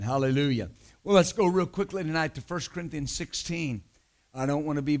Hallelujah. Well, let's go real quickly tonight to 1 Corinthians 16. I don't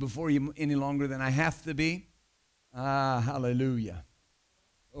want to be before you any longer than I have to be. Hallelujah.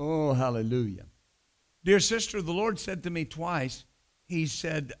 Oh, hallelujah. Dear sister, the Lord said to me twice, He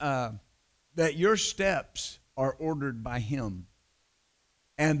said that your steps are ordered by Him,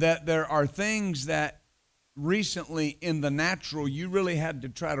 and that there are things that recently in the natural you really had to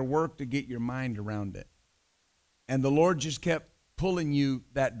try to work to get your mind around it. And the Lord just kept pulling you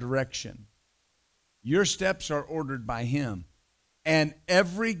that direction. Your steps are ordered by Him. And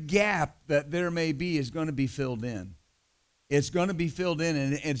every gap that there may be is going to be filled in. It's going to be filled in,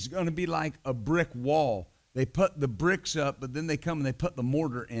 and it's going to be like a brick wall. They put the bricks up, but then they come and they put the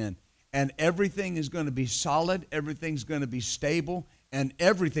mortar in. And everything is going to be solid. Everything's going to be stable. And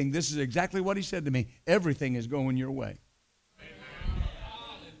everything, this is exactly what He said to me, everything is going your way.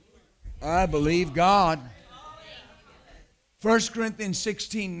 I believe God. 1 Corinthians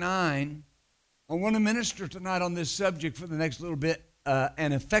 16:9. I want to minister tonight on this subject for the next little bit,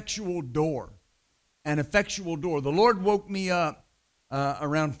 an effectual door. An effectual door. The Lord woke me up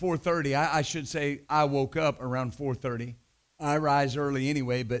around 4:30. I should say I woke up around 4:30. I rise early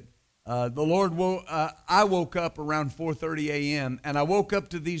anyway, but I woke up around 4:30 a.m. and I woke up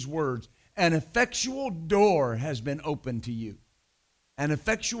to these words: an effectual door has been opened to you. An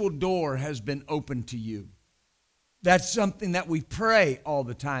effectual door has been opened to you. That's something that we pray all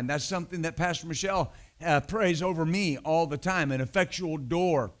the time. That's something that Pastor Michelle prays over me all the time, an effectual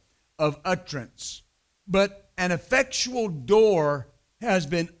door of utterance. But an effectual door has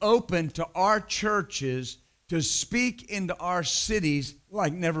been opened to our churches to speak into our cities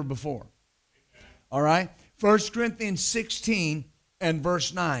like never before. All right? 1 Corinthians 16 and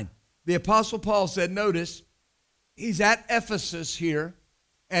verse 9. The Apostle Paul said, notice, he's at Ephesus here,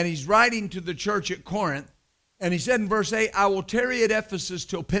 and he's writing to the church at Corinth. And he said in verse 8, I will tarry at Ephesus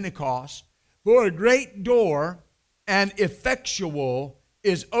till Pentecost, for a great door and effectual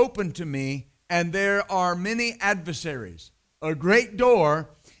is open to me, and there are many adversaries. A great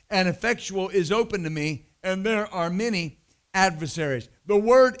door and effectual is open to me, and there are many adversaries. The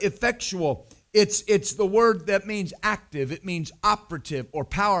word effectual, it's the word that means active. It means operative or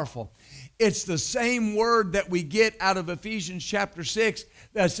powerful. It's the same word that we get out of Ephesians chapter 6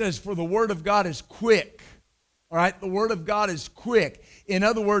 that says, for the word of God is quick. All right, the Word of God is quick. In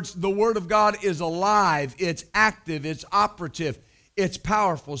other words, the Word of God is alive, it's active, it's operative, it's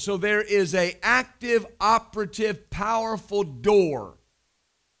powerful. So there is an active, operative, powerful door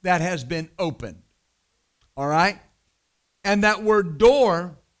that has been opened. All right? And that word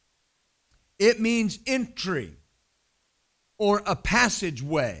door, it means entry or a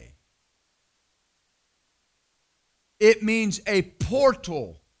passageway. It means a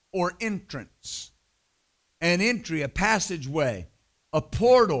portal or entrance. An entry, a passageway, a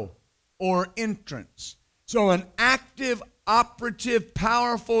portal, or entrance. So an active, operative,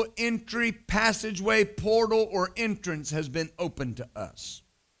 powerful entry, passageway, portal, or entrance has been opened to us.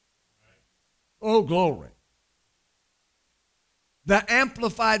 Oh, glory. The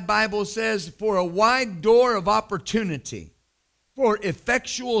Amplified Bible says, for a wide door of opportunity, for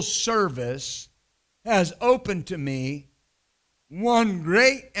effectual service has opened to me, one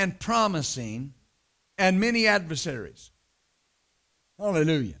great and promising, and many adversaries.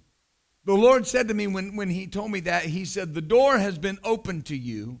 Hallelujah. The Lord said to me when He told me that, He said, the door has been opened to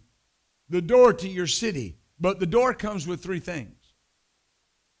you, the door to your city. But the door comes with three things.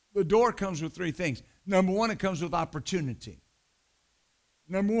 The door comes with three things. Number one, it comes with opportunity.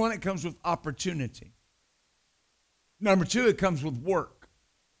 Number one, it comes with opportunity. Number two, it comes with work,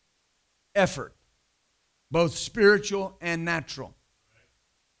 effort, both spiritual and natural.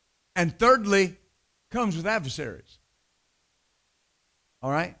 And thirdly, comes with adversaries. All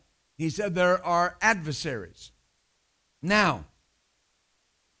right? He said there are adversaries. Now,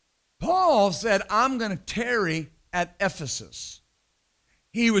 Paul said, I'm going to tarry at Ephesus.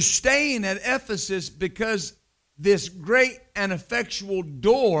 He was staying at Ephesus because this great and effectual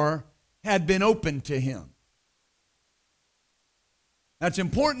door had been opened to him. That's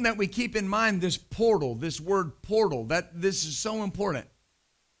important that we keep in mind this portal, this word portal. This is so important.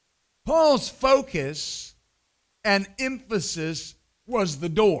 Paul's focus and emphasis was the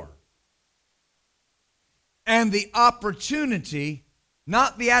door. And the opportunity,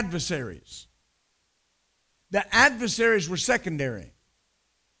 not the adversaries. The adversaries were secondary.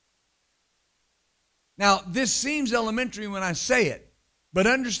 Now, this seems elementary when I say it, but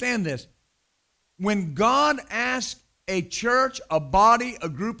understand this. When God asks a church, a body, a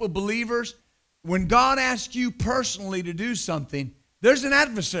group of believers, when God asks you personally to do something, there's an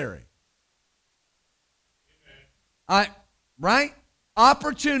adversary. Right?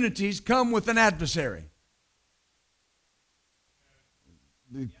 Opportunities come with an adversary.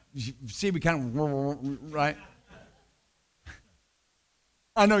 You see, we kind of, right?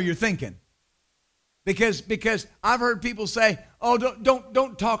 I know you're thinking. Because I've heard people say, oh,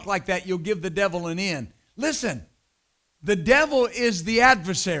 don't talk like that. You'll give the devil an in. Listen, the devil is the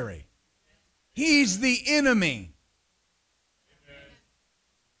adversary. He's the enemy.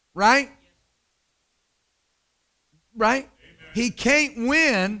 Right? Right? He can't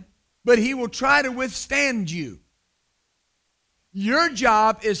win, but he will try to withstand you. Your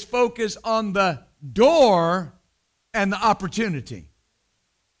job is focus on the door and the opportunity.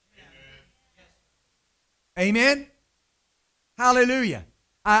 Amen? Hallelujah.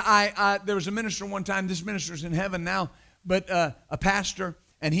 There was a minister one time, this minister's in heaven now, but a pastor,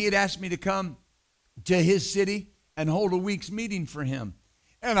 and he had asked me to come to his city and hold a week's meeting for him.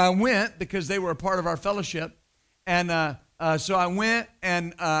 And I went because they were a part of our fellowship. And so I went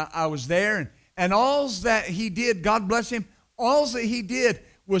and I was there. And all that he did, God bless him, all that he did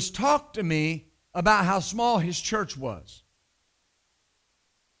was talk to me about how small his church was.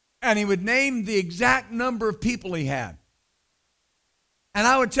 And he would name the exact number of people he had. And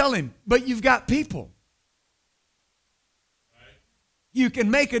I would tell him, but you've got people. Right. You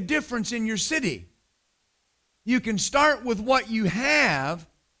can make a difference in your city. You can start with what you have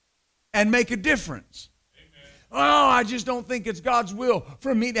and make a difference. Amen. Oh, I just don't think it's God's will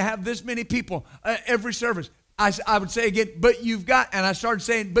for me to have this many people every service. I would say again, but you've got, and I started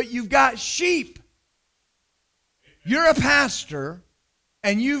saying, but you've got sheep. Amen. You're a pastor,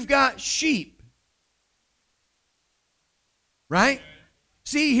 and you've got sheep. Right? Amen.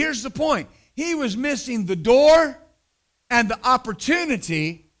 See, here's the point. He was missing the door and the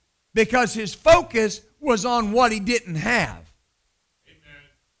opportunity because his focus was on what he didn't have. Amen.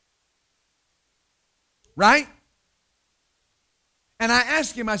 Right? And I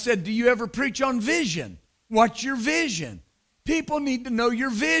asked him, I said, do you ever preach on vision? What's your vision? People need to know your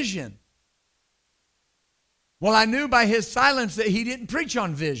vision. Well, I knew by his silence that he didn't preach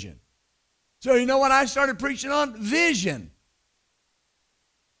on vision. So you know what I started preaching on? Vision.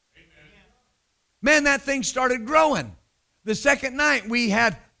 Amen. Man, that thing started growing. The second night we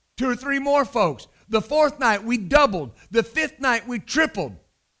had 2 or 3 more folks. The fourth night we doubled. The fifth night we tripled.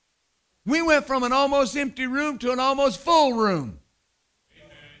 We went from an almost empty room to an almost full room.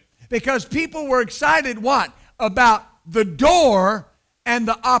 Amen. Because people were excited, what? About the door and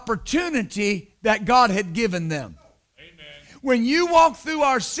the opportunity that God had given them. Amen. When you walk through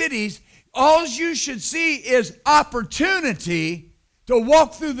our cities, all you should see is opportunity to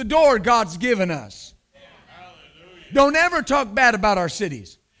walk through the door God's given us. Hallelujah. Don't ever talk bad about our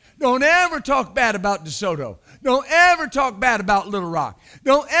cities. Don't ever talk bad about DeSoto. Don't ever talk bad about Little Rock.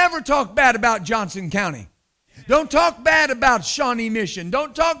 Don't ever talk bad about Johnson County. Don't talk bad about Shawnee Mission.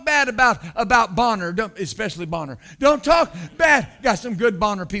 Don't talk bad about Bonner, especially Bonner. Don't talk bad. Got some good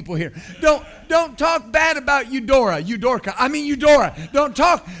Bonner people here. Don't talk bad about Eudora. Don't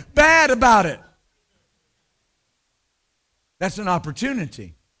talk bad about it. That's an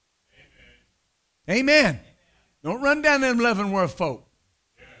opportunity. Amen. Amen. Don't run down them Leavenworth folk.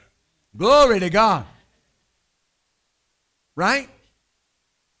 Yeah. Glory to God. Right?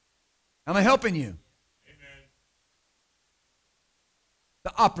 Am I helping you?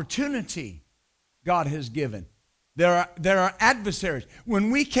 The opportunity God has given. There are adversaries.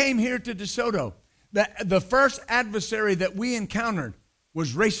 When we came here to DeSoto, the first adversary that we encountered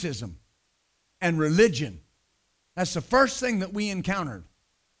was racism and religion. That's the first thing that we encountered.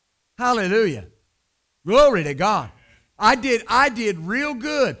 Hallelujah. Glory to God. I did real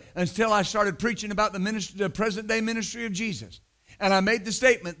good until I started preaching about the present day ministry of Jesus. And I made the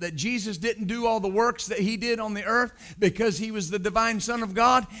statement that Jesus didn't do all the works that he did on the earth because he was the divine Son of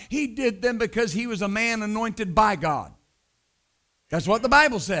God. He did them because he was a man anointed by God. That's what the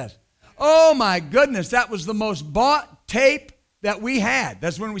Bible says. Oh my goodness, that was the most bought tape that we had.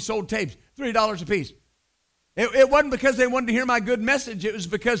 That's when we sold tapes, $3 a piece. It wasn't because they wanted to hear my good message. It was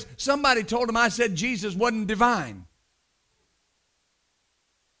because somebody told them I said Jesus wasn't divine.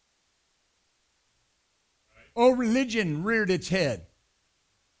 Oh, religion reared its head.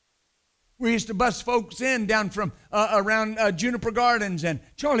 We used to bus folks in down from around Juniper Gardens and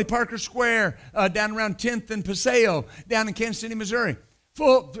Charlie Parker Square, down around 10th and Paseo, down in Kansas City, Missouri.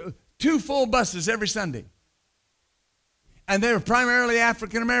 2 full buses every Sunday. And they were primarily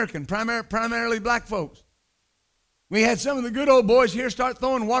African American, primarily black folks. We had some of the good old boys here start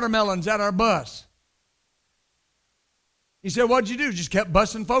throwing watermelons at our bus. He said, what'd you do? Just kept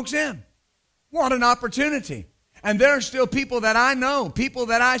busing folks in. What an opportunity. And there are still people that I know, people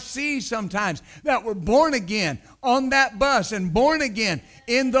that I see sometimes that were born again on that bus and born again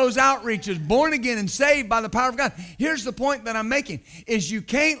in those outreaches, born again and saved by the power of God. Here's the point that I'm making, is you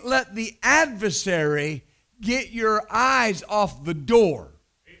can't let the adversary get your eyes off the door.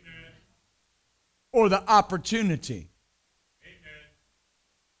 Amen. Or the opportunity. Amen.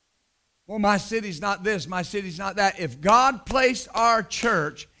 Well, my city's not this, my city's not that. If God placed our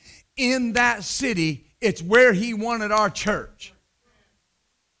church in that city, it's where He wanted our church.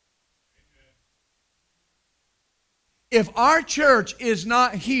 If our church is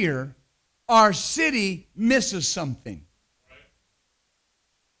not here, our city misses something.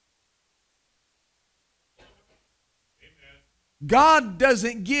 God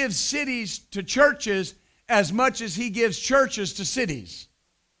doesn't give cities to churches as much as He gives churches to cities.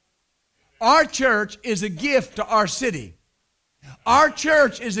 Our church is a gift to our city. Our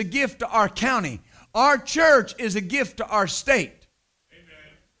church is a gift to our county. Our church is a gift to our state.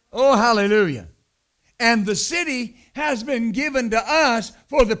 Amen. Oh, hallelujah. And the city has been given to us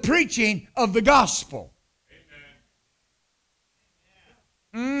for the preaching of the gospel.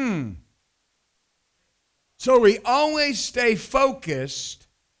 Amen. So we always stay focused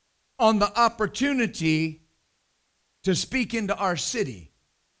on the opportunity to speak into our city.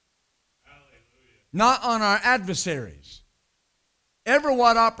 Hallelujah. Not on our adversaries. Ever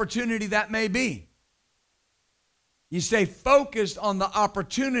what opportunity that may be. You stay focused on the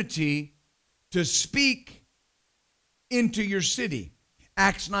opportunity to speak into your city.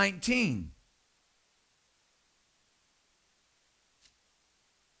 Acts 19.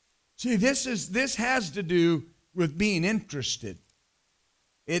 See, this has to do with being interested.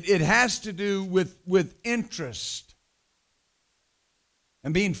 It has to do with interest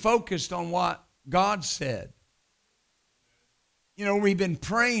and being focused on what God said. You know, we've been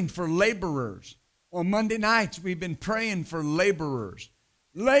praying for laborers. On Monday nights, we've been praying for laborers.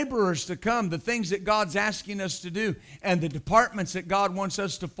 Laborers to come, the things that God's asking us to do, and the departments that God wants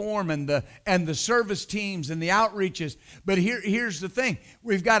us to form, and the service teams and the outreaches. But here's the thing.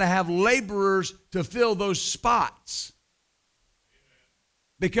 We've got to have laborers to fill those spots.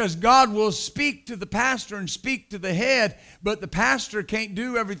 Because God will speak to the pastor and speak to the head, but the pastor can't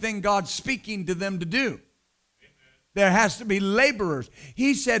do everything God's speaking to them to do. There has to be laborers.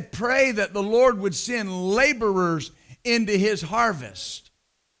 He said, pray that the Lord would send laborers into His harvest.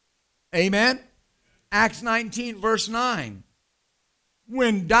 Amen? Acts 19, verse 9.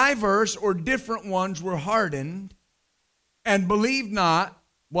 When diverse or different ones were hardened and believed not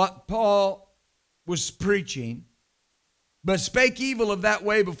what Paul was preaching, but spake evil of that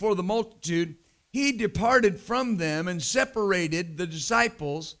way before the multitude, he departed from them and separated the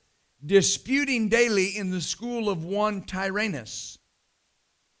disciples, disputing daily in the school of one Tyrannus.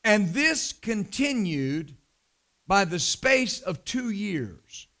 And this continued by the space of 2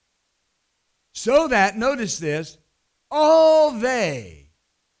 years. So that, notice this, all they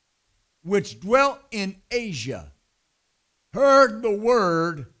which dwelt in Asia heard the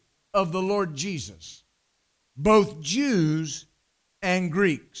word of the Lord Jesus, both Jews and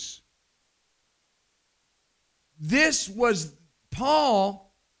Greeks.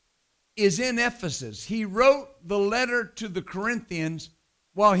 Paul is in Ephesus. He wrote the letter to the Corinthians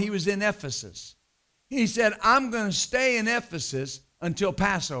while he was in Ephesus. He said, I'm going to stay in Ephesus until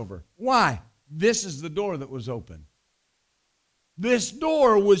Passover. Why? This is the door that was open. This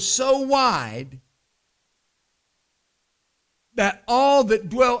door was so wide that all that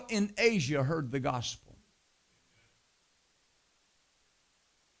dwelt in Asia heard the gospel.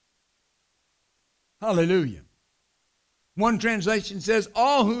 Hallelujah. One translation says,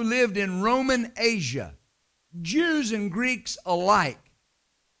 all who lived in Roman Asia, Jews and Greeks alike,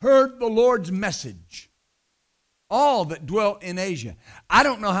 heard the Lord's message. All that dwelt in Asia. I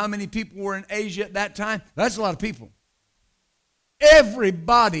don't know how many people were in Asia at that time. That's a lot of people.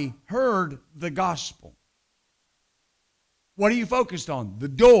 Everybody heard the gospel. What are you focused on? The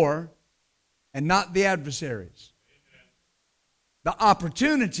door and not the adversaries. Amen. The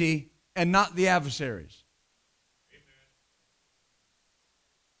opportunity and not the adversaries. Amen.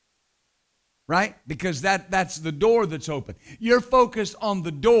 Right? Because that's the door that's open. You're focused on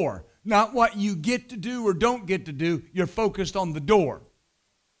the door. Not what you get to do or don't get to do. You're focused on the door.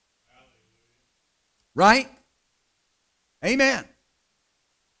 Right? Amen.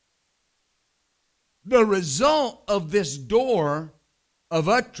 The result of this door of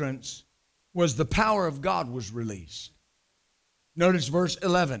utterance was the power of God was released. Notice verse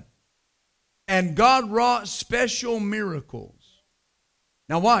 11. And God wrought special miracles.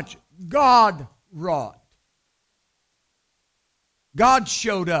 Now watch. God wrought. God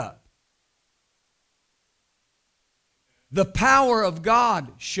showed up. The power of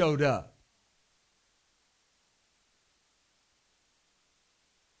God showed up.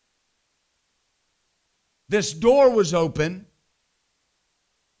 This door was open.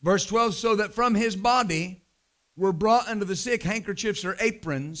 Verse 12, so that from his body were brought unto the sick handkerchiefs or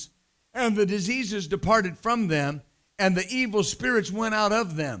aprons, and the diseases departed from them, and the evil spirits went out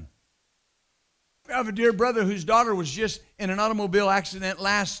of them. I have a dear brother whose daughter was just in an automobile accident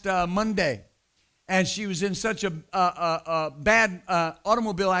last Monday. And she was in such a bad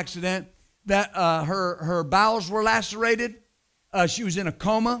automobile accident that her bowels were lacerated. She was in a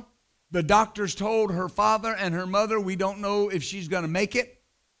coma. The doctors told her father and her mother, we don't know if she's going to make it.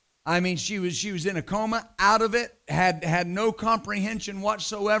 I mean, she was in a coma, out of it, had no comprehension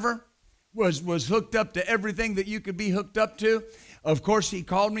whatsoever, was hooked up to everything that you could be hooked up to. Of course, he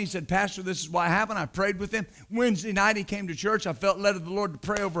called me. He said, Pastor, this is what happened. I prayed with him. Wednesday night, he came to church. I felt led of the Lord to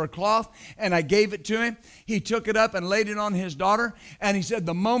pray over a cloth, and I gave it to him. He took it up and laid it on his daughter, and he said,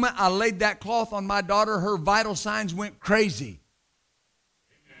 the moment I laid that cloth on my daughter, her vital signs went crazy.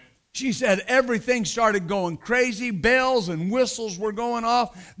 She said everything started going crazy. Bells and whistles were going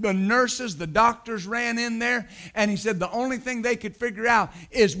off. The nurses, the doctors ran in there. And he said the only thing they could figure out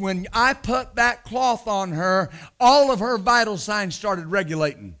is when I put that cloth on her, all of her vital signs started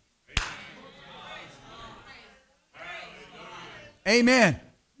regulating. Amen.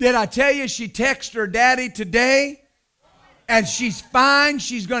 Did I tell you she texted her daddy today? And she's fine.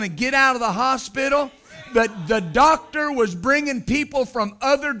 She's going to get out of the hospital. The doctor was bringing people from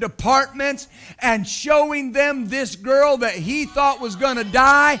other departments and showing them this girl that he thought was going to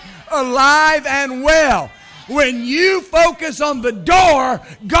die alive and well. When you focus on the door,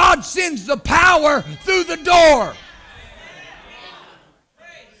 God sends the power through the door.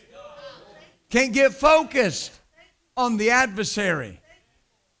 Can't get focused on the adversary.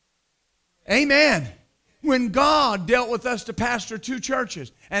 Amen. When God dealt with us to pastor two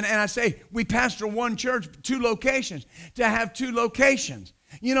churches, and I say we pastor one church, two locations, to have two locations.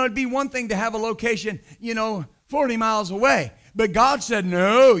 You know, it'd be one thing to have a location, 40 miles away. But God said,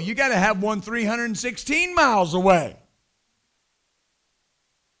 no, you got to have one 316 miles away.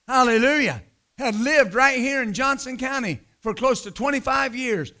 Hallelujah. Had lived right here in Johnson County for close to 25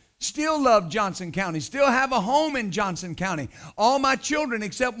 years. Still love Johnson County. Still have a home in Johnson County. All my children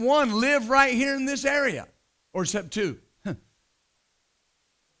except one live right here in this area. Or except two.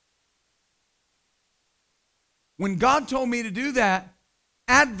 When God told me to do that,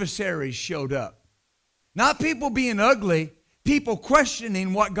 adversaries showed up. Not people being ugly, people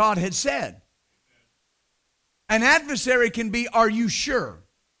questioning what God had said. An adversary can be, are you sure?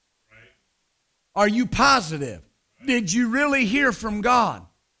 Are you positive? Did you really hear from God?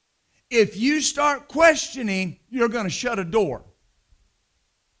 If you start questioning, you're going to shut a door.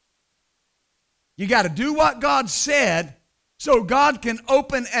 You got to do what God said so God can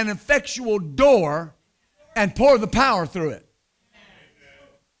open an effectual door and pour the power through it.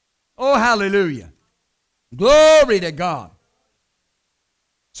 Oh, hallelujah. Glory to God.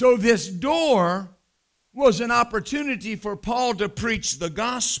 So this door was an opportunity for Paul to preach the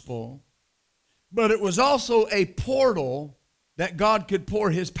gospel, but it was also a portal that God could pour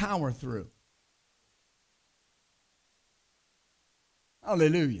his power through.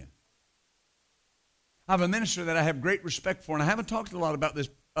 Hallelujah. I have a minister that I have great respect for, and I haven't talked a lot about this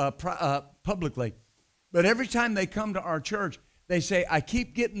publicly, but every time they come to our church, they say, I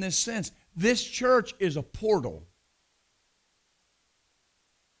keep getting this sense, this church is a portal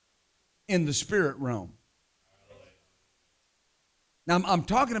in the spirit realm. Now, I'm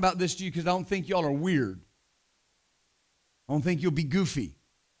talking about this to you because I don't think y'all are weird. I don't think you'll be goofy.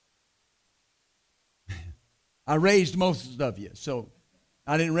 I raised most of you, so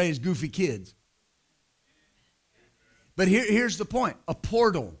I didn't raise goofy kids. But here's the point. A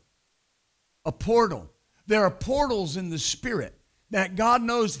portal. A portal. There are portals in the spirit that God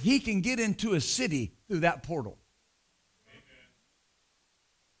knows He can get into a city through that portal.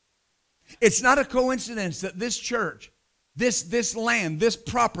 It's not a coincidence that this church, this land, this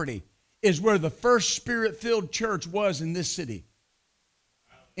property is where the first Spirit-filled church was in this city.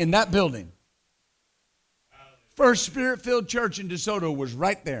 In that building. First Spirit-filled church in DeSoto was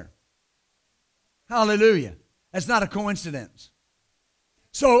right there. Hallelujah. That's not a coincidence.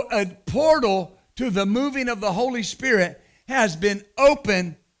 So a portal to the moving of the Holy Spirit has been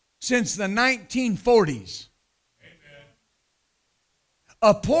open since the 1940s.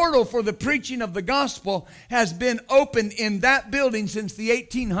 A portal for the preaching of the gospel has been open in that building since the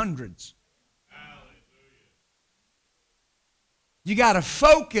 1800s. You got to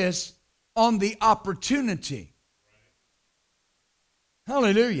focus on the opportunity.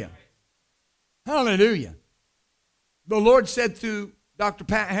 Hallelujah. Hallelujah. The Lord said through Dr.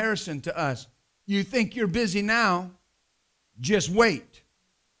 Pat Harrison to us, you think you're busy now, just wait.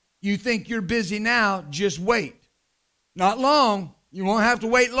 You think you're busy now, just wait. Not long. You won't have to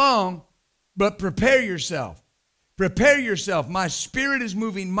wait long, but prepare yourself. Prepare yourself. My Spirit is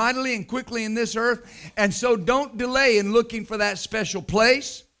moving mightily and quickly in this earth, and so don't delay in looking for that special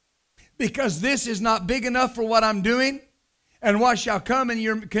place, because this is not big enough for what I'm doing and what shall come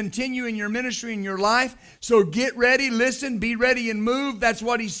and continue in your ministry and your life. So get ready, listen, be ready and move. That's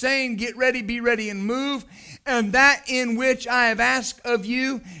what he's saying. Get ready, be ready and move. And that in which I have asked of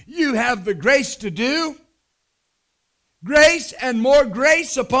you, you have the grace to do. Grace and more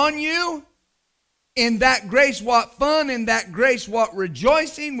grace upon you. In that grace, what fun. In that grace, what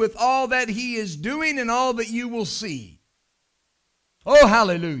rejoicing with all that he is doing and all that you will see. Oh,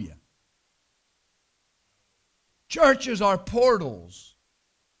 hallelujah. Churches are portals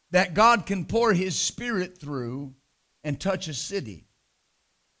that God can pour his Spirit through and touch a city.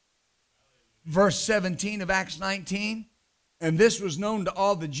 Verse 17 of Acts 19, and this was known to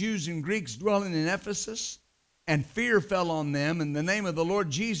all the Jews and Greeks dwelling in Ephesus, and fear fell on them, and the name of the Lord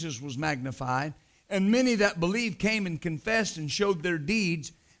Jesus was magnified. And many that believed came and confessed and showed their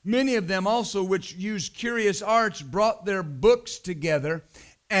deeds. Many of them also which used curious arts brought their books together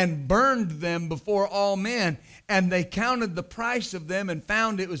and burned them before all men. And they counted the price of them and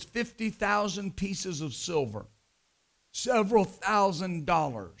found it was 50,000 pieces of silver. Several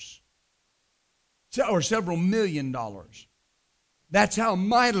 $1,000s. Or several $1 million. That's how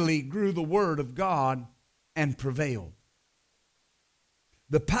mightily grew the word of God and prevailed.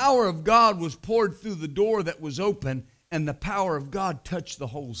 The power of God was poured through the door that was open, and the power of God touched the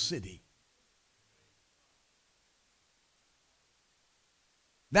whole city.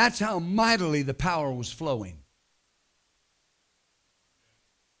 That's how mightily the power was flowing.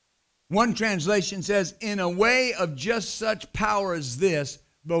 One translation says, in a way of just such power as this,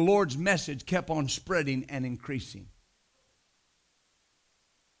 the Lord's message kept on spreading and increasing.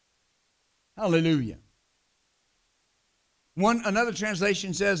 Hallelujah. Another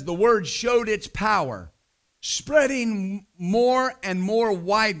translation says, the word showed its power, spreading more and more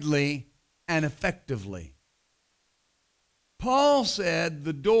widely and effectively. Paul said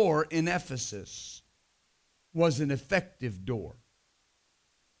the door in Ephesus was an effective door,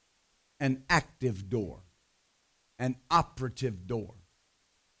 an active door, an operative door,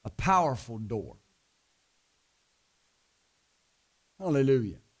 a powerful door.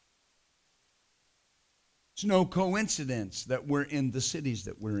 Hallelujah. It's no coincidence that we're in the cities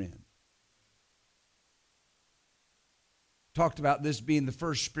that we're in. Talked about this being the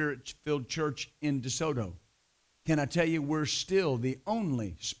first Spirit-filled church in DeSoto. Can I tell you, we're still the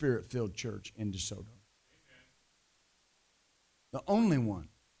only Spirit-filled church in DeSoto. The only one.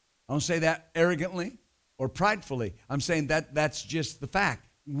 I don't say that arrogantly or pridefully. I'm saying that's just the fact.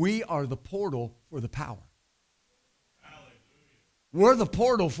 We are the portal for the power. We're the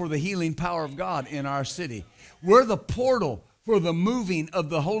portal for the healing power of God in our city. We're the portal for the moving of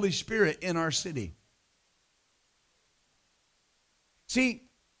the Holy Spirit in our city. See,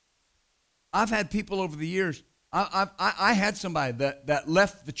 I've had people over the years, I had somebody that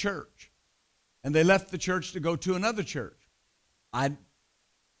left the church, and they left the church to go to another church. That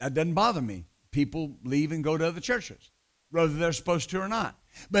doesn't bother me. People leave and go to other churches, whether they're supposed to or not.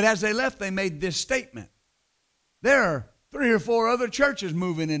 But as they left, they made this statement. There are 3 or 4 other churches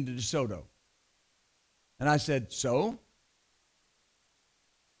moving into DeSoto. And I said, so?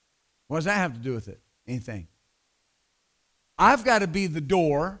 What does that have to do with it? Anything. I've got to be the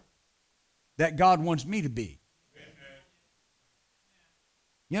door that God wants me to be.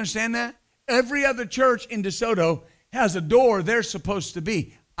 You understand that? Every other church in DeSoto has a door they're supposed to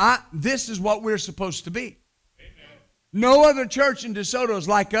be. This is what we're supposed to be. No other church in DeSoto is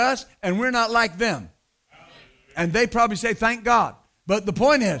like us, and we're not like them. And they probably say, thank God. But the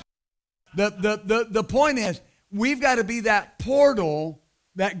point is, the point is, we've got to be that portal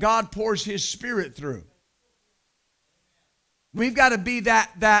that God pours his Spirit through. We've got to be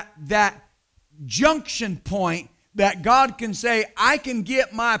that junction point that God can say, I can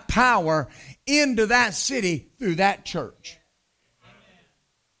get my power into that city through that church.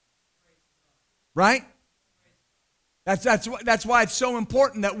 Right? That's why it's so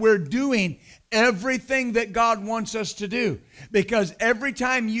important that we're doing everything that God wants us to do. Because every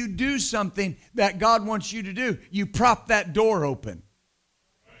time you do something that God wants you to do, you prop that door open.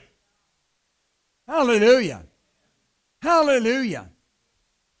 Hallelujah. Hallelujah.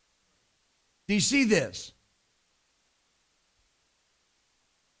 Do you see this?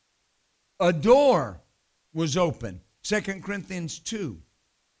 A door was open. 2 Corinthians 2.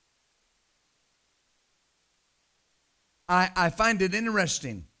 I find it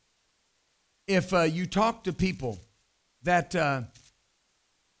interesting if you talk to people that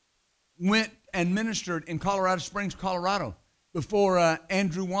went and ministered in Colorado Springs, Colorado, before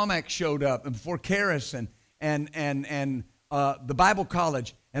Andrew Womack showed up, and before Karis and the Bible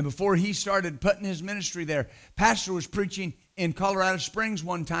College, and before he started putting his ministry there. Pastor was preaching in Colorado Springs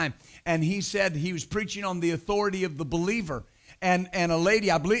one time, and he said he was preaching on the authority of the believer. And a lady,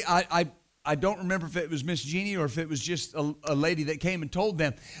 I believe, I don't remember if it was Miss Jeannie or if it was just a lady that came and told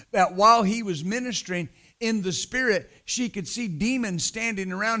them that while he was ministering in the Spirit, she could see demons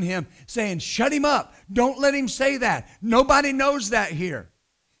standing around him saying, "Shut him up. Don't let him say that. Nobody knows that here."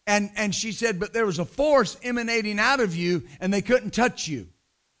 And she said, but there was a force emanating out of you and they couldn't touch you.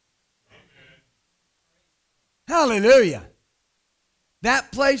 Hallelujah.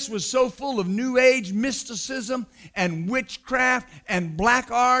 That place was so full of New Age mysticism and witchcraft and black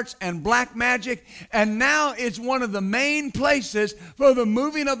arts and black magic. And now it's one of the main places for the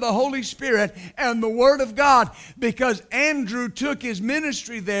moving of the Holy Spirit and the Word of God, because Andrew took his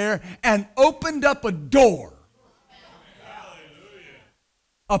ministry there and opened up a door,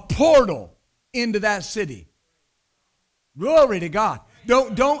 a portal into that city. Glory to God.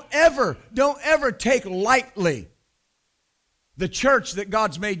 Don't ever take lightly the church that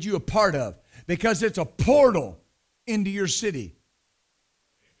God's made you a part of, because it's a portal into your city.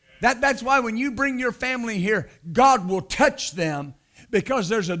 That's why when you bring your family here, God will touch them, because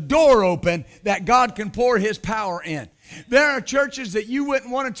there's a door open that God can pour His power in. There are churches that you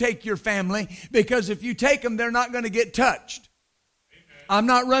wouldn't want to take your family, because if you take them, they're not going to get touched. I'm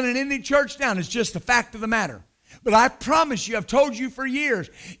not running any church down. It's just a fact of the matter. But I promise you, I've told you for years,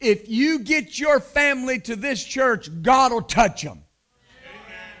 if you get your family to this church, God will touch them.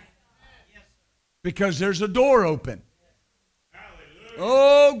 Because there's a door open.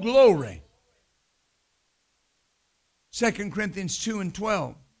 Oh, glory. 2 Corinthians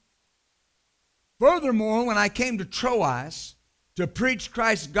 2:12. Furthermore, when I came to Troas to preach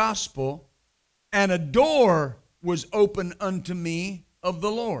Christ's gospel, and a door was opened unto me of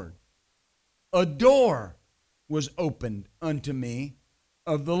the Lord. A door was opened unto me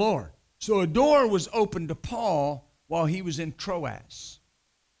of the Lord. So a door was opened to Paul while he was in Troas.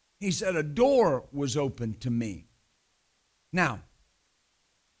 He said, a door was opened to me. Now,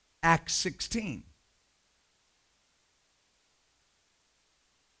 Acts 16.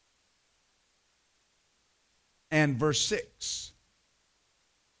 And verse 6.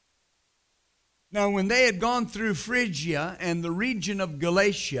 Now, when they had gone through Phrygia and the region of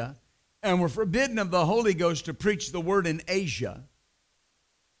Galatia, and were forbidden of the Holy Ghost to preach the word in Asia,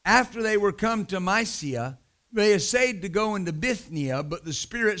 after they were come to Mysia, they essayed to go into Bithynia, but the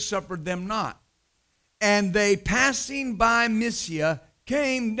Spirit suffered them not. And they, passing by Mysia,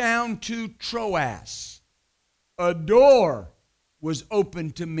 came down to Troas. A door was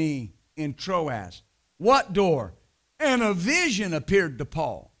opened to me in Troas. What door? And a vision appeared to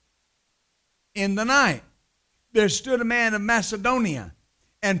Paul. In the night, there stood a man of Macedonia,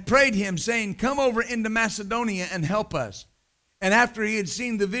 and prayed him, saying, come over into Macedonia and help us. And after he had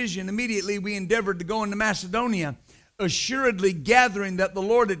seen the vision, immediately we endeavored to go into Macedonia, assuredly gathering that the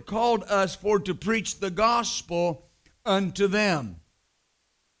Lord had called us for to preach the gospel unto them.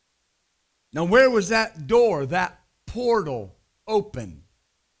 Now, where was that door, that portal open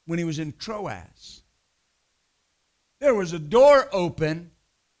when he was in Troas? There was a door open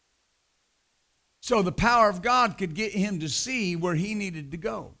so the power of God could get him to see where he needed to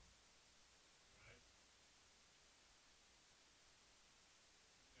go.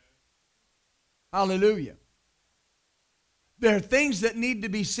 Hallelujah. There are things that need to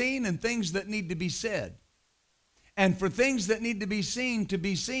be seen and things that need to be said. And for things that need to be seen,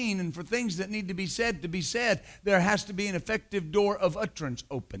 and for things that need to be said, there has to be an effective door of utterance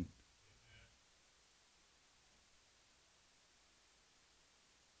open.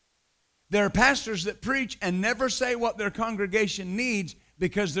 There are pastors that preach and never say what their congregation needs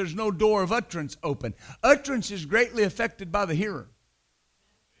because there's no door of utterance open. Utterance is greatly affected by the hearer.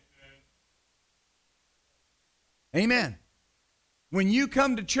 Amen. When you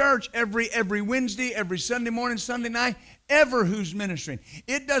come to church every Wednesday, every Sunday morning, Sunday night, who's ministering.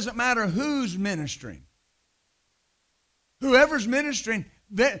 It doesn't matter who's ministering. Whoever's ministering,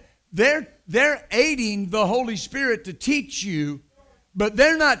 they're aiding the Holy Spirit to teach you. But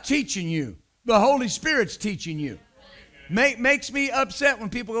they're not teaching you. The Holy Spirit's teaching you. Makes me upset when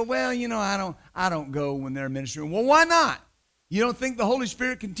people go, well, I don't go when they're ministering. Well, why not? You don't think the Holy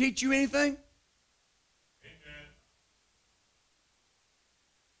Spirit can teach you anything? Amen.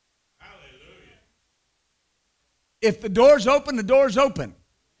 Hallelujah. If the door's open, the door's open.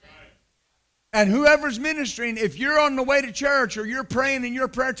 Right. And whoever's ministering, if you're on the way to church or you're praying in your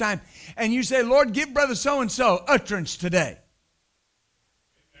prayer time and you say, Lord, give brother so-and-so utterance today.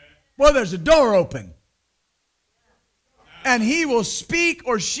 Well, there's a door open. And he will speak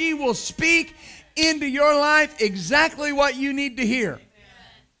or she will speak into your life exactly what you need to hear.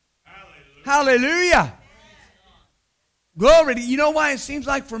 Hallelujah. Glory. You know why it seems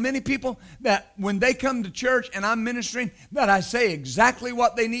like for many people that when they come to church and I'm ministering that I say exactly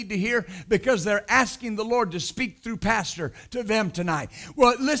what they need to hear? Because they're asking the Lord to speak through pastor to them tonight.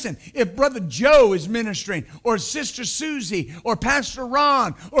 Well, listen, if Brother Joe is ministering or Sister Susie or Pastor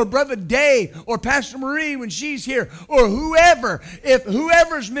Ron or Brother Dave or Pastor Marie when she's here or whoever, if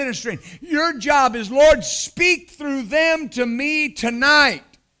whoever's ministering, your job is, Lord, speak through them to me tonight.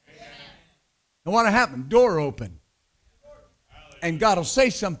 Amen. And what'll happen? Door open. And God will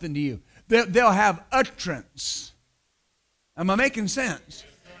say something to you. They'll have utterance. Am I making sense?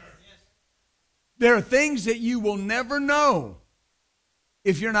 There are things that you will never know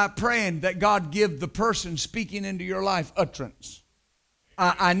if you're not praying that God give the person speaking into your life utterance.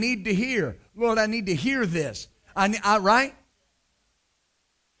 I need to hear. Lord, I need to hear this. Right?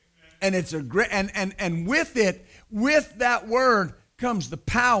 And it's a great, and with it, with that word comes the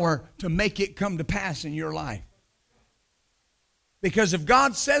power to make it come to pass in your life. Because if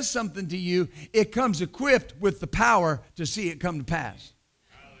God says something to you, it comes equipped with the power to see it come to pass.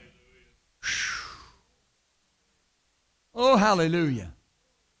 Hallelujah. Oh, hallelujah.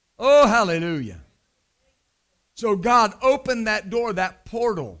 Oh, hallelujah. So God opened that door, that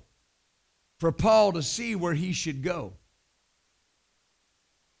portal, for Paul to see where he should go.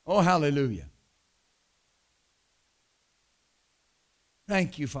 Oh, hallelujah.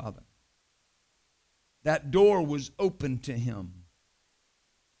 Thank you, Father. That door was open to him.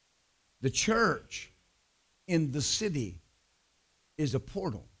 The church in the city is a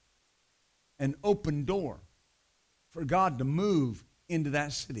portal, an open door for God to move into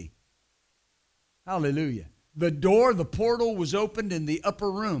that city. Hallelujah. The door, the portal was opened in the upper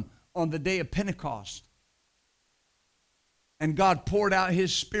room on the day of Pentecost. And God poured out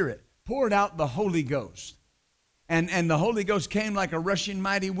His Spirit, poured out the Holy Ghost. And the Holy Ghost came like a rushing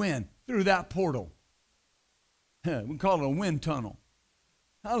mighty wind through that portal. We call it a wind tunnel.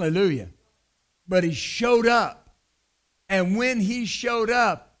 Hallelujah. But He showed up. And when He showed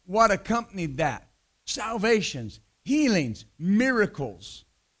up, what accompanied that? Salvations, healings, miracles.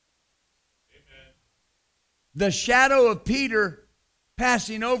 Amen. The shadow of Peter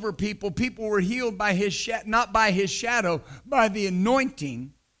passing over people, people were healed by his not by his shadow, by the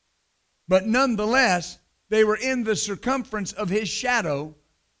anointing. But nonetheless, they were in the circumference of His shadow.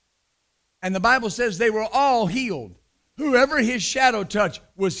 And the Bible says they were all healed. Whoever His shadow touched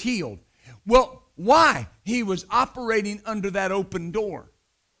was healed. Well, why? He was operating under that open door.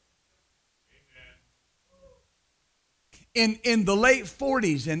 In the late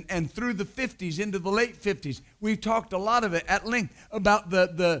 40s and through the 50s into the late 50s, we've talked a lot of it at length about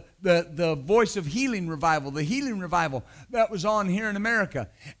the Voice of Healing revival, the healing revival that was on here in America.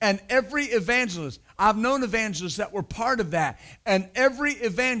 And every evangelist, I've known evangelists that were part of that, and every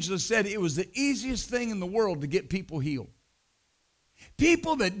evangelist said it was the easiest thing in the world to get people healed.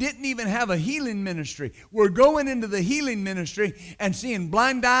 People that didn't even have a healing ministry were going into the healing ministry and seeing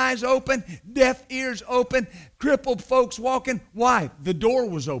blind eyes open, deaf ears open, crippled folks walking. Why? The door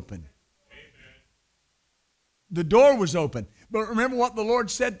was open. Amen. The door was open. But remember what the Lord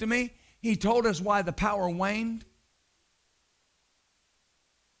said to me? He told us why the power waned.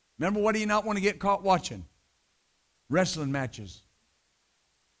 Remember, what do you not want to get caught watching? Wrestling matches.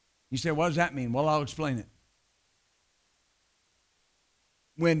 You say, what does that mean? Well, I'll explain it.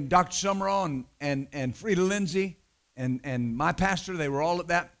 When Dr. Summerall and Frida Lindsay and my pastor, they were all at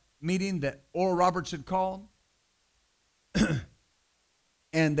that meeting that Oral Roberts had called.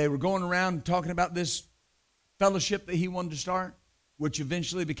 And they were going around talking about this fellowship that he wanted to start, which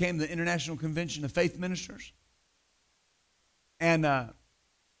eventually became the International Convention of Faith Ministers. And I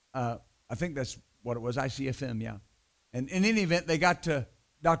think that's what it was, ICFM, yeah. And in any event, they got to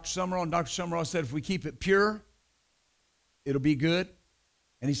Dr. Summerall, and Dr. Summerall said, if we keep it pure, it'll be good.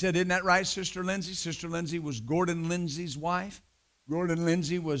 And he said, isn't that right, Sister Lindsay? Sister Lindsay was Gordon Lindsay's wife. Gordon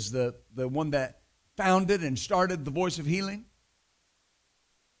Lindsay was the one that founded and started the Voice of Healing.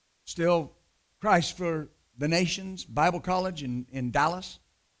 Still, Christ for the Nations Bible College in Dallas.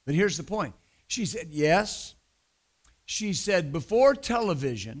 But here's the point. She said, yes. She said, before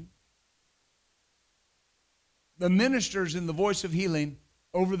television, the ministers in the Voice of Healing,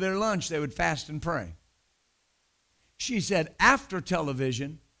 over their lunch, they would fast and pray. She said after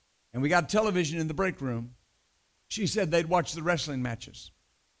television, and we got television in the break room, she said they'd watch the wrestling matches.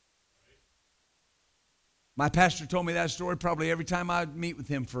 My pastor told me that story probably every time I'd meet with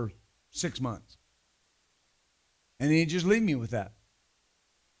him for 6 months. And he'd just leave me with that.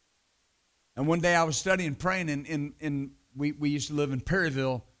 And one day I was studying, praying, and we used to live in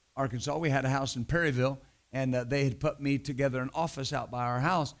Perryville, Arkansas. We had a house in Perryville, and they had put me together an office out by our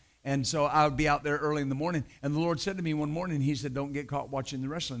house. And so I would be out there early in the morning. And the Lord said to me one morning, he said, don't get caught watching the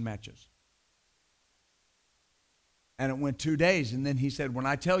wrestling matches. And it went 2 days. And then he said, when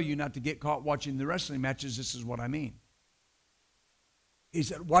I tell you not to get caught watching the wrestling matches, this is what I mean. He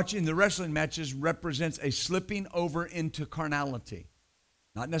said, watching the wrestling matches represents a slipping over into carnality.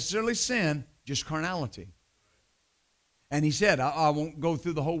 Not necessarily sin, just carnality. And he said, I won't go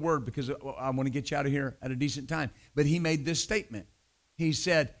through the whole word because I want to get you out of here at a decent time. But he made this statement. He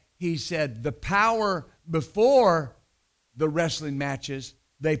said, the power before the wrestling matches,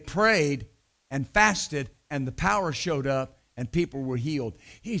 they prayed and fasted, and the power showed up, and people were healed.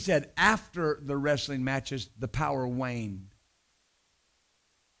 He said, after the wrestling matches, the power waned.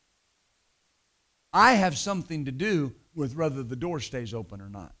 I have something to do with whether the door stays open or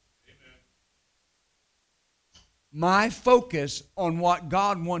not. Amen. My focus on what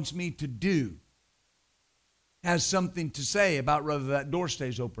God wants me to do has something to say about whether that door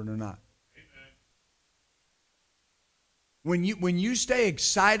stays open or not. Amen. When you stay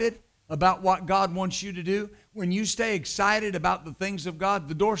excited about what God wants you to do, when you stay excited about the things of God,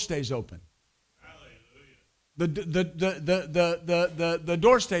 the door stays open. Hallelujah. The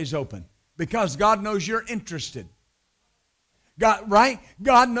door stays open because God knows you're interested. God, right?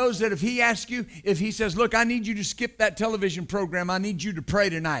 God knows that if he asks you, if he says, look, I need you to skip that television program, I need you to pray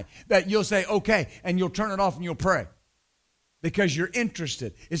tonight, that you'll say, okay, and you'll turn it off and you'll pray because you're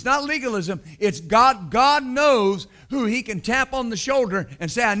interested. It's not legalism. It's God. God knows who he can tap on the shoulder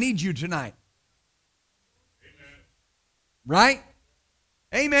and say, I need you tonight. Amen. Right?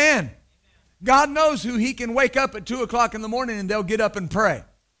 Amen. God knows who he can wake up at 2 o'clock in the morning and they'll get up and pray.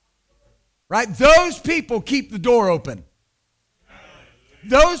 Right? Those people keep the door open.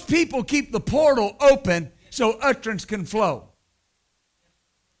 Those people keep the portal open so utterance can flow.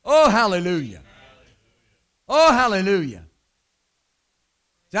 Oh, hallelujah. Oh, hallelujah.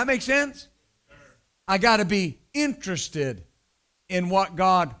 Does that make sense? I got to be interested in what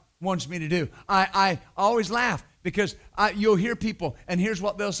God wants me to do. I always laugh because you'll hear people, and here's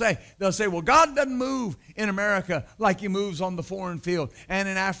what they'll say. They'll say, well, God doesn't move in America like he moves on the foreign field and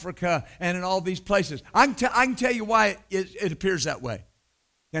in Africa and in all these places. I can tell you why it appears that way.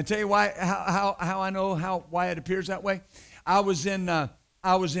 Can I tell you why? How I know why it appears that way? I was in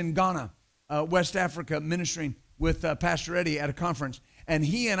Ghana, West Africa, ministering with Pastor Eddie at a conference, and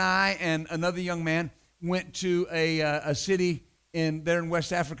he and I and another young man went to a city there in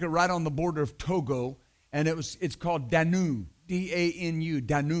West Africa, right on the border of Togo, and it's called Danu, D-A-N-U,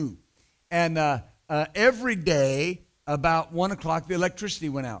 Danu, and every day about 1 o'clock the electricity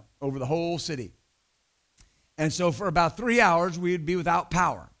went out over the whole city. And so for about 3 hours, we'd be without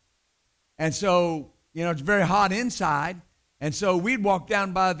power. And so, it's very hot inside. And so we'd walk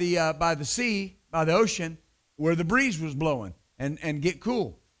down by the sea, by the ocean, where the breeze was blowing and get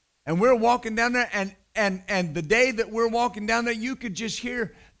cool. And we're walking down there, and the day that we're walking down there, you could just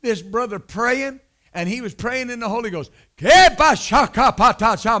hear this brother praying, and he was praying in the Holy Ghost.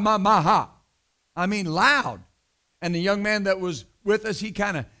 I mean, loud. And the young man that was with us, he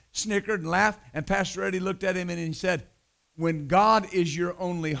kind of snickered and laughed, and Pastor Eddie looked at him and he said, when God is your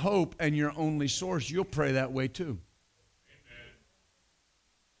only hope and your only source, you'll pray that way too. Amen.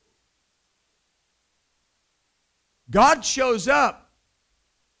 God shows up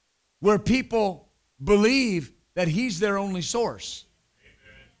where people believe that he's their only source.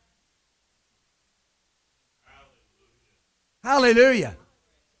 Amen. Hallelujah.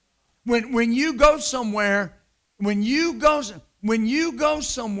 When you go somewhere, when you go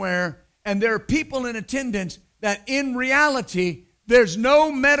somewhere and there are people in attendance that in reality there's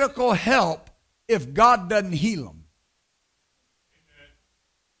no medical help if God doesn't heal them. Amen.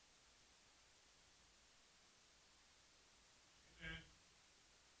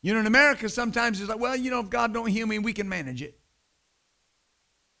 Amen. In America sometimes it's like, well, if God don't heal me, we can manage it.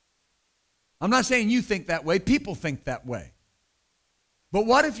 I'm not saying you think that way. People think that way. But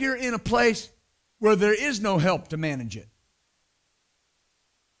what if you're in a place where there is no help to manage it?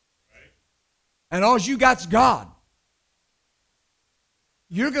 And all you got's God.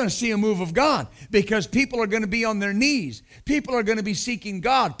 You're going to see a move of God because people are going to be on their knees. People are going to be seeking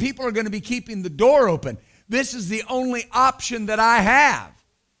God. People are going to be keeping the door open. This is the only option that I have.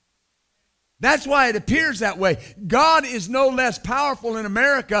 That's why it appears that way. God is no less powerful in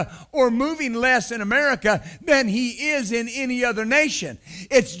America or moving less in America than He is in any other nation.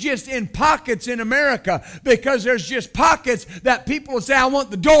 It's just in pockets in America, because there's just pockets that people will say, I want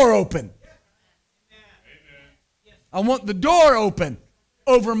the door open. I want the door open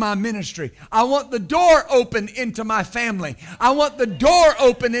over my ministry. I want the door open into my family. I want the door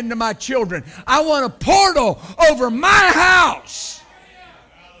open into my children. I want a portal over my house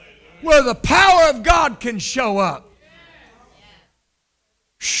where the power of God can show up.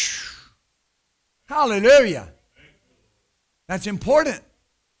 Hallelujah. That's important.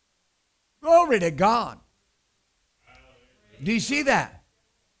 Glory to God. Do you see that?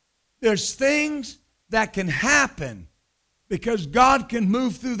 There's things that can happen because God can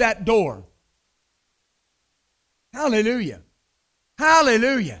move through that door. Hallelujah.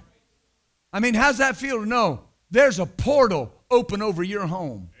 Hallelujah. I mean, how's that feel to know there's a portal open over your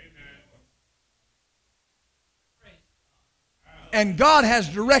home? And God has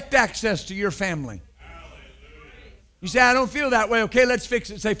direct access to your family. You say, I don't feel that way. Okay, let's fix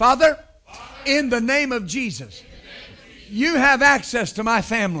it. Say, Father, in the name of Jesus, you have access to my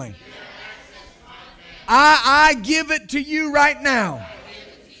family. I give it to you right now.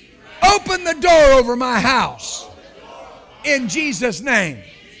 Open the door over my house. In Jesus' name.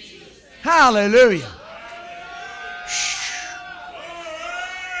 Hallelujah.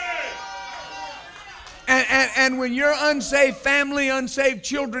 And when your unsaved family, unsaved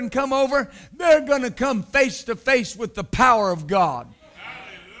children come over, they're going to come face to face with the power of God.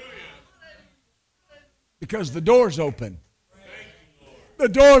 Because the door's open. The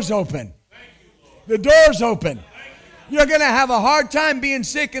door's open. The door's open. You're going to have a hard time being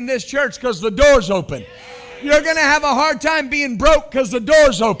sick in this church because the door's open. You're going to have a hard time being broke because the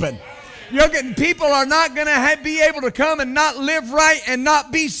door's open. People are not going to be able to come and not live right and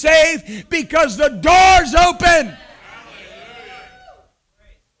not be saved because the door's open.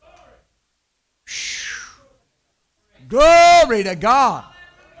 Glory to God.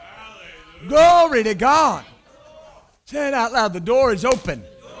 Glory to God. Say it out loud. The door is open.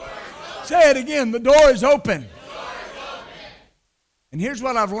 Say it again. The door is open. And here's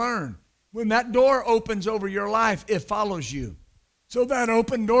what I've learned. When that door opens over your life, it follows you. So that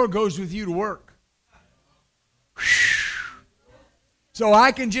open door goes with you to work. So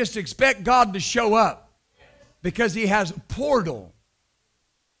I can just expect God to show up because He has a portal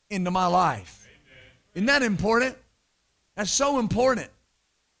into my life. Isn't that important? That's so important.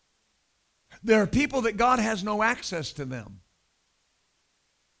 There are people that God has no access to them.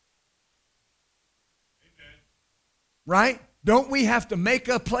 Right? Don't we have to make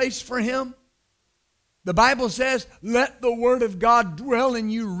a place for Him? The Bible says, let the Word of God dwell in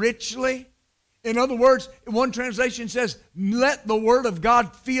you richly. In other words, one translation says, let the Word of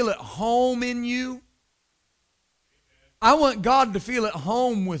God feel at home in you. I want God to feel at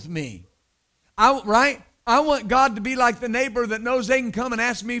home with me. Right? I want God to be like the neighbor that knows they can come and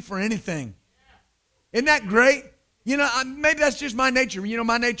ask me for anything. Isn't that great? You know, maybe that's just my nature. You know,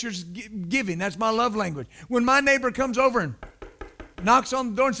 my nature's giving. That's my love language. When my neighbor comes over and knocks on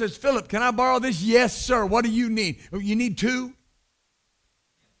the door and says, Philip, can I borrow this? Yes, sir. What do you need? You need two?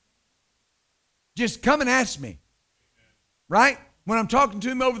 Just come and ask me. Right? When I'm talking to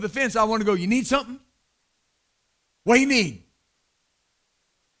him over the fence, I want to go, you need something? What do you need?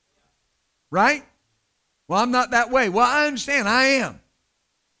 Right? Well, I'm not that way. Well, I understand. I am.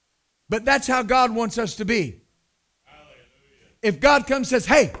 But that's how God wants us to be. If God comes and says,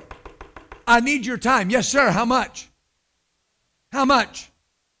 hey, I need your time. Yes, sir. How much? How much?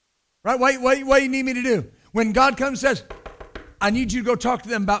 Right? What do you need me to do? When God comes and says, I need you to go talk to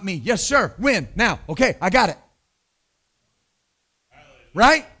them about me. Yes, sir. When? Now. Okay, I got it.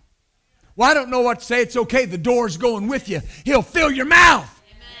 Right? Well, I don't know what to say. It's okay. The door's going with you. He'll fill your mouth.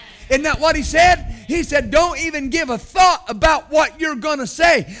 Isn't that what He said? He said, don't even give a thought about what you're going to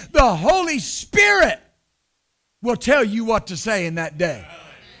say. The Holy Spirit will tell you what to say in that day.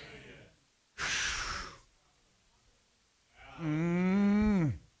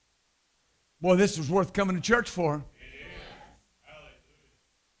 Boy, this was worth coming to church for.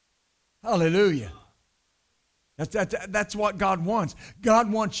 Hallelujah. That's what God wants.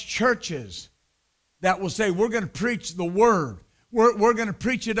 God wants churches that will say, we're going to preach the Word. We're going to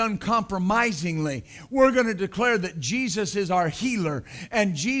preach it uncompromisingly. We're going to declare that Jesus is our healer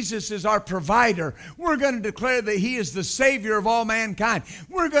and Jesus is our provider. We're going to declare that He is the Savior of all mankind.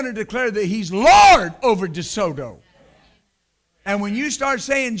 We're going to declare that He's Lord over DeSoto. And when you start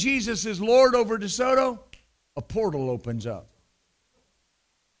saying Jesus is Lord over DeSoto, a portal opens up.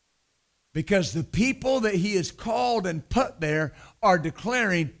 Because the people that He has called and put there are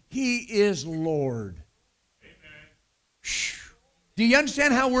declaring He is Lord. Do you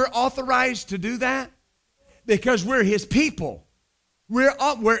understand how we're authorized to do that? Because we're His people.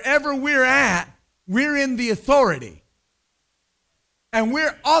 Wherever we're at, we're in the authority. And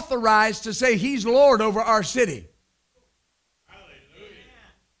we're authorized to say He's Lord over our city. Hallelujah.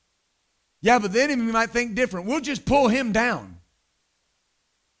 Yeah, but the enemy might think different. We'll just pull him down.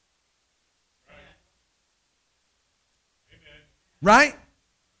 Right?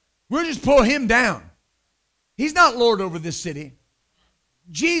 We'll just pull him down. He's not Lord over this city.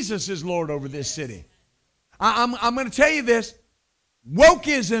 Jesus is Lord over this city. I'm going to tell you this.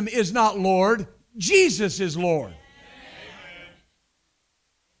 Wokeism is not Lord. Jesus is Lord.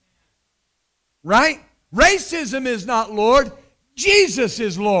 Right? Racism is not Lord. Jesus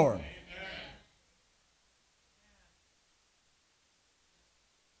is Lord.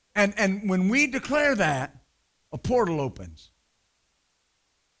 And when we declare that, a portal opens.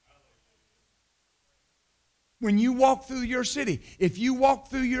 When you walk through your city, if you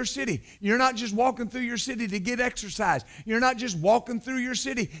walk through your city, you're not just walking through your city to get exercise. You're not just walking through your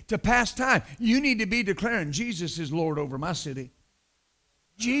city to pass time. You need to be declaring, Jesus is Lord over my city.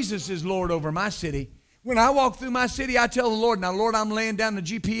 Jesus is Lord over my city. When I walk through my city, I tell the Lord, now Lord, I'm laying down the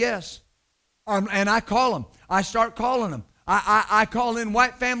GPS. And I call them. I start calling them. I call in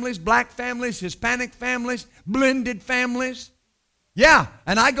white families, black families, Hispanic families, blended families. Yeah,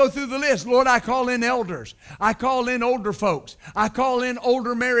 and I go through the list. Lord, I call in elders. I call in older folks. I call in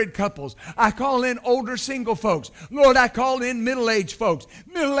older married couples. I call in older single folks. Lord, I call in middle-aged folks,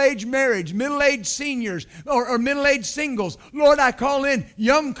 middle-aged marriage, middle-aged seniors, or middle-aged singles. Lord, I call in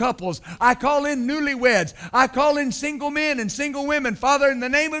young couples. I call in newlyweds. I call in single men and single women. Father, in the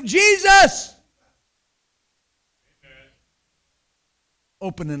name of Jesus, Amen.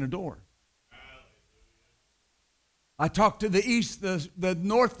 opening a door. I talk to the east, the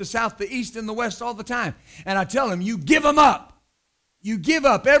north, the south, the east, and the west all the time. And I tell them, you give them up. You give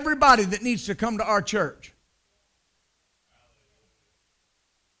up everybody that needs to come to our church.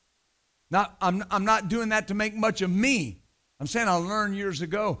 Now, I'm not doing that to make much of me. I'm saying I learned years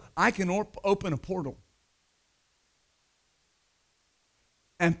ago, I can open a portal.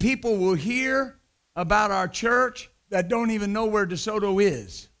 And people will hear about our church that don't even know where DeSoto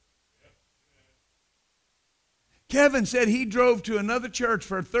is. Kevin said he drove to another church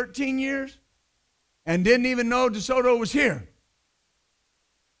for 13 years and didn't even know DeSoto was here.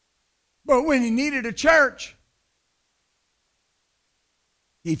 But when he needed a church,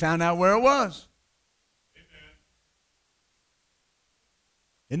 he found out where it was. Amen.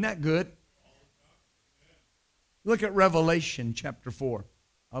 Isn't that good? Look at Revelation chapter 4.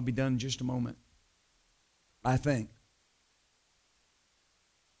 I'll be done in just a moment, I think.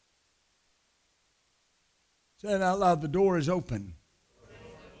 Say it out loud, the door is open.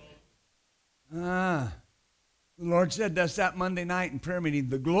 The Lord said to us that Monday night in prayer meeting,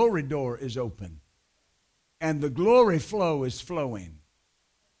 the glory door is open. And the glory flow is flowing.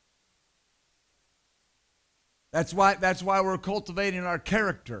 That's why we're cultivating our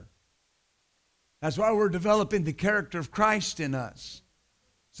character. That's why we're developing the character of Christ in us.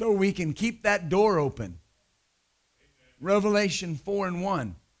 So we can keep that door open. Revelation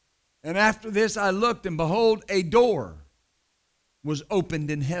 4:1. And after this I looked, and behold, a door was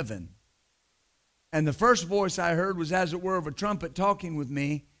opened in heaven. And the first voice I heard was as it were of a trumpet talking with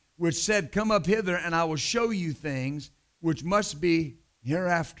me, which said, come up hither, and I will show you things which must be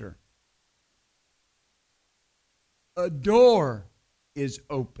hereafter. A door is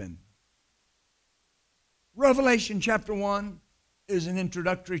open. Revelation chapter 1 is an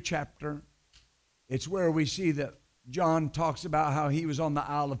introductory chapter. It's where we see that John talks about how he was on the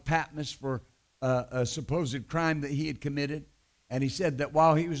Isle of Patmos for a supposed crime that he had committed. And he said that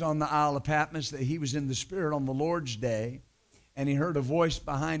while he was on the Isle of Patmos, that he was in the Spirit on the Lord's day. And he heard a voice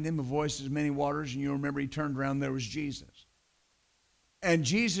behind him, a voice as many waters. And you remember he turned around, there was Jesus. And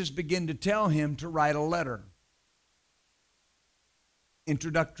Jesus began to tell him to write a letter.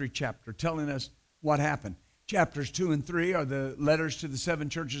 Introductory chapter telling us what happened. Chapters 2 and 3 are the letters to the 7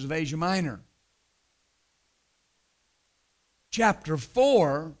 churches of Asia Minor. Chapter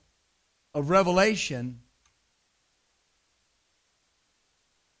 4 of Revelation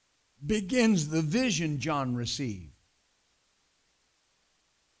begins the vision John received,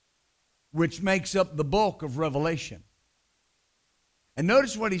 which makes up the bulk of Revelation. And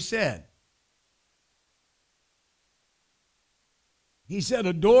notice what he said. He said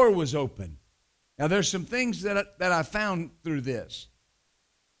a door was open. Now there's some things that I found through this.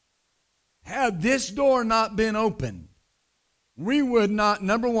 Had this door not been opened, we would not,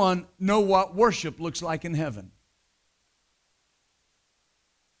 number one, know what worship looks like in heaven.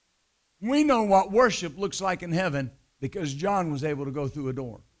 We know what worship looks like in heaven because John was able to go through a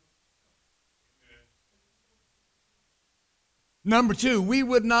door. Number two, we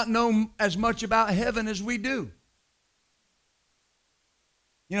would not know as much about heaven as we do.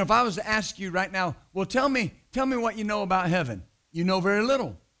 You know, if I was to ask you right now, well, tell me what you know about heaven. You know very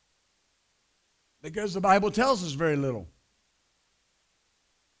little. Because the Bible tells us very little.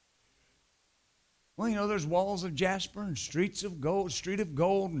 Well, you know, there's walls of jasper and street of gold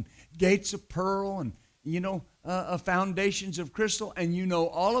and gates of pearl and, foundations of crystal. And you know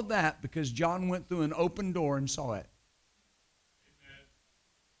all of that because John went through an open door and saw it. Amen.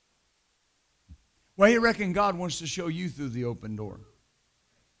 Well, you reckon God wants to show you through the open door?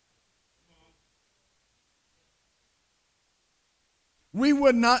 We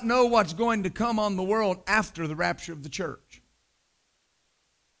would not know what's going to come on the world after the rapture of the church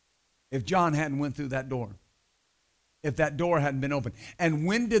if John hadn't went through that door, if that door hadn't been opened. And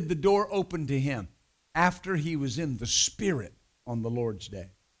when did the door open to him? After he was in the Spirit on the Lord's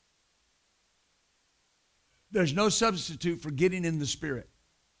day. There's no substitute for getting in the Spirit.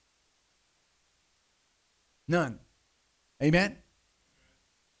 None. Amen?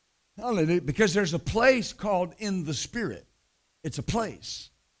 Hallelujah. Because there's a place called in the Spirit. It's a place.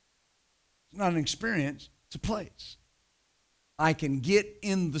 It's not an experience. It's a place. I can get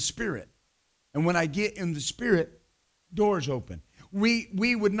in the Spirit. And when I get in the Spirit, doors open.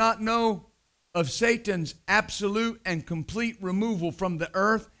 We would not know of Satan's absolute and complete removal from the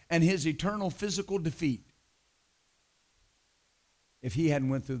earth and his eternal physical defeat if he hadn't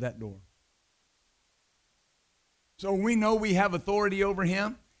went through that door. So we know we have authority over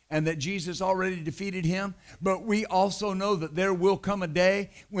him and that Jesus already defeated him, but we also know that there will come a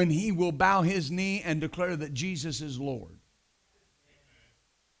day when he will bow his knee and declare that Jesus is Lord.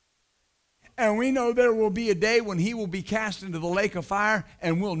 And we know there will be a day when he will be cast into the lake of fire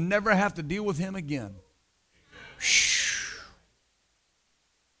and we'll never have to deal with him again.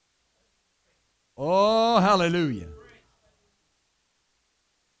 Oh, hallelujah.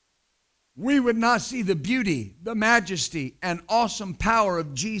 We would not see the beauty, the majesty, and awesome power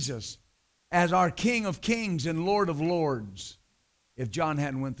of Jesus as our King of Kings and Lord of Lords if John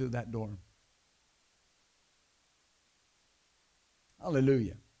hadn't went through that door.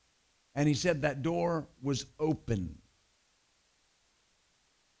 Hallelujah. And he said that door was open.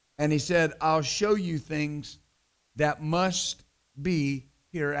 And he said, I'll show you things that must be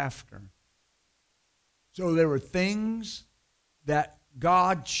hereafter. So there were things that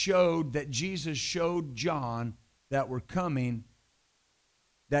God showed, that Jesus showed John, that were coming,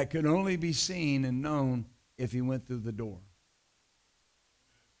 that could only be seen and known if he went through the door.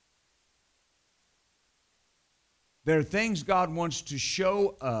 There are things God wants to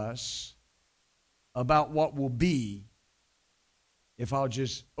show us about what will be if I'll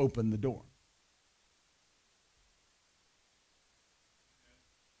just open the door.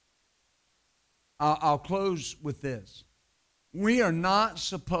 I'll close with this. We are not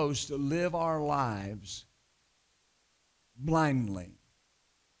supposed to live our lives blindly.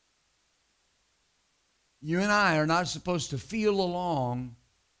 You and I are not supposed to feel along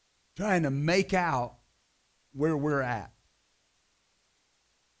trying to make out where we're at.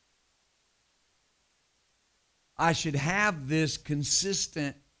 I should have this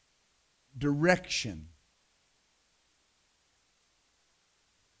consistent direction.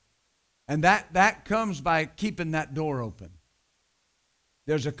 And that comes by keeping that door open.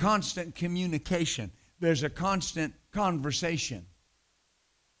 There's a constant communication. There's a constant conversation.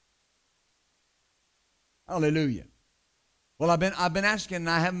 Hallelujah. Well, I've been asking and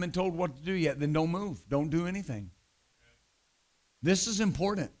I haven't been told what to do yet. Then don't move. Don't do anything. This is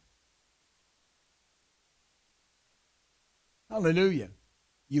important. Hallelujah.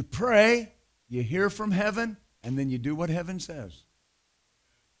 You pray, you hear from heaven, and then you do what heaven says.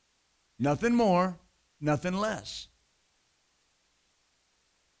 Nothing more, nothing less.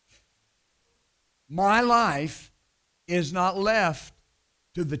 My life is not left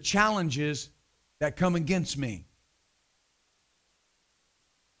to the challenges that come against me.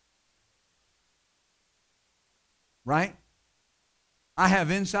 Right? I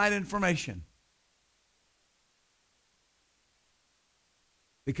have inside information.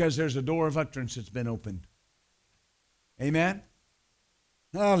 Because there's a door of utterance that's been opened. Amen?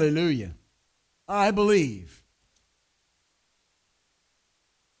 Hallelujah. I believe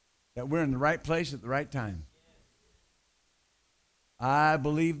that we're in the right place at the right time. I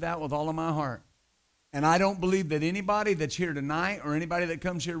believe that with all of my heart. And I don't believe that anybody that's here tonight or anybody that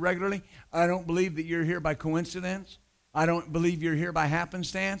comes here regularly, I don't believe that you're here by coincidence. I don't believe you're here by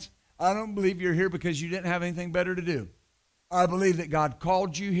happenstance. I don't believe you're here because you didn't have anything better to do. I believe that God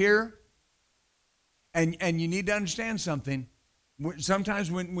called you here And you need to understand something.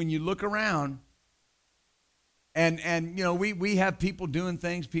 Sometimes when you look around, and you know, we have people doing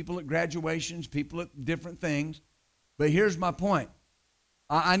things, people at graduations, people at different things. But here's my point.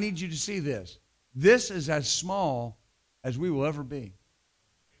 I need you to see this. This is as small as we will ever be.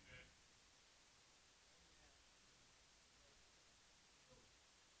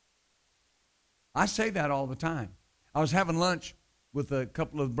 I say that all the time. I was having lunch with a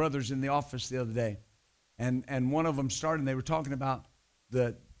couple of brothers in the office the other day, and one of them started, and they were talking about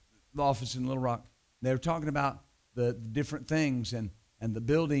the office in Little Rock. They were talking about the different things and the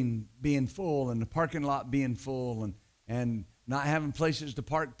building being full and the parking lot being full and not having places to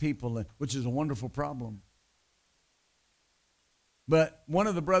park people, which is a wonderful problem. But one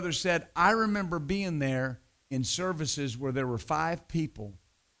of the brothers said, I remember being there in services where there were 5 people.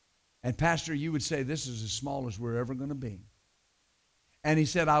 And Pastor, you would say, this is as small as we're ever going to be. And he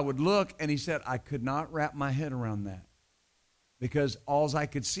said, I would look, and he said, I could not wrap my head around that because all I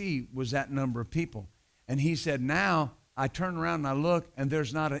could see was that number of people. And he said, now I turn around and I look, and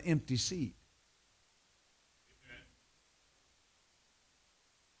there's not an empty seat. Amen.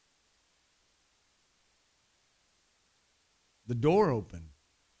 The door opened.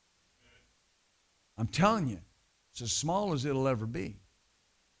 I'm telling you, it's as small as it'll ever be.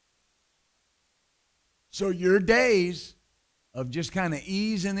 So your days of just kind of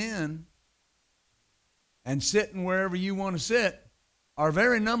easing in and sitting wherever you want to sit are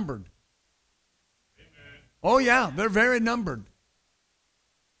very numbered. Amen. Oh, yeah, they're very numbered.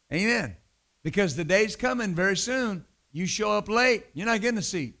 Amen. Because the day's coming very soon. You show up late, you're not getting a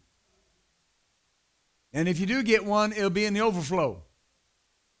seat. And if you do get one, it'll be in the overflow.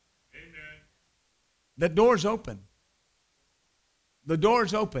 Amen. The door's open. The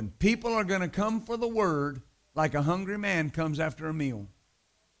door's open. People are going to come for the word like a hungry man comes after a meal.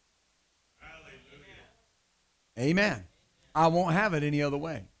 Hallelujah. Amen. I won't have it any other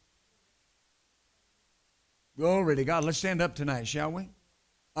way. Glory to God. Let's stand up tonight, shall we?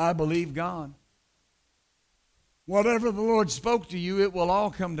 I believe God. Whatever the Lord spoke to you, it will all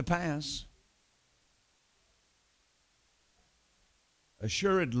come to pass.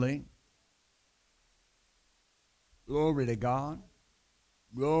 Assuredly. Glory to God.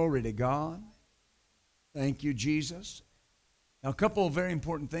 Glory to God. Thank you, Jesus. Now, a couple of very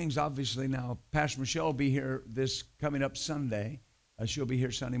important things, obviously. Now, Pastor Michelle will be here this coming up Sunday. She'll be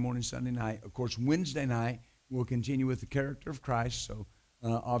here Sunday morning, Sunday night. Of course, Wednesday night, we'll continue with the character of Christ. So,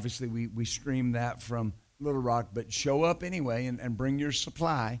 obviously, we stream that from Little Rock. But show up anyway and bring your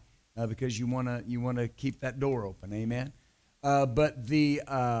supply because you want to keep that door open. Amen. But the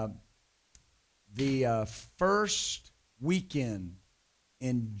first weekend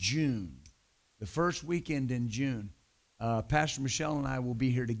in June, Pastor Michelle and I will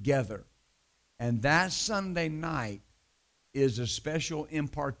be here together. And that Sunday night is a special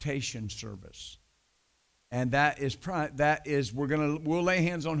impartation service. And we'll lay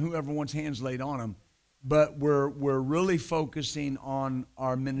hands on whoever wants hands laid on them, but we're really focusing on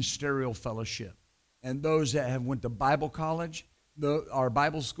our ministerial fellowship. And those that have went to Bible college, our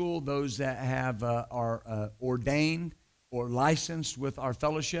Bible school, those that are ordained or licensed with our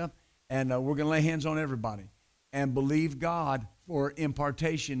fellowship, and we're going to lay hands on everybody and believe God for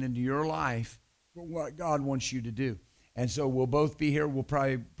impartation into your life for what God wants you to do. And so we'll both be here. We'll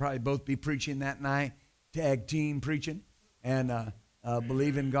probably both be preaching that night, tag team preaching, and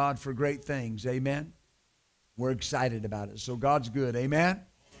believe in God for great things. Amen. We're excited about it. So God's good. Amen.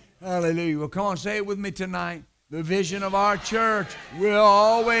 Hallelujah. Well, come on, say it with me tonight. The vision of our church will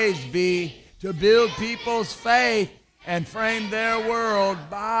always be to build people's faith and frame their world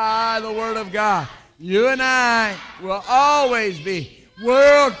by the Word of God. You and I will always be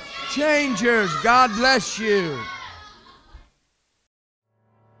world changers. God bless you.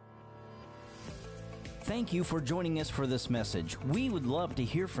 Thank you for joining us for this message. We would love to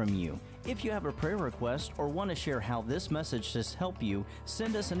hear from you. If you have a prayer request or want to share how this message has helped you,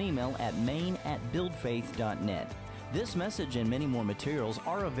 send us an email at main@buildfaith.net. This message and many more materials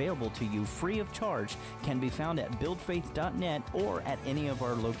are available to you free of charge, can be found at buildfaith.net or at any of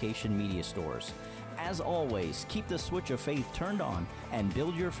our location media stores. As always, keep the switch of faith turned on and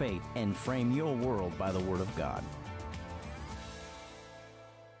build your faith and frame your world by the Word of God.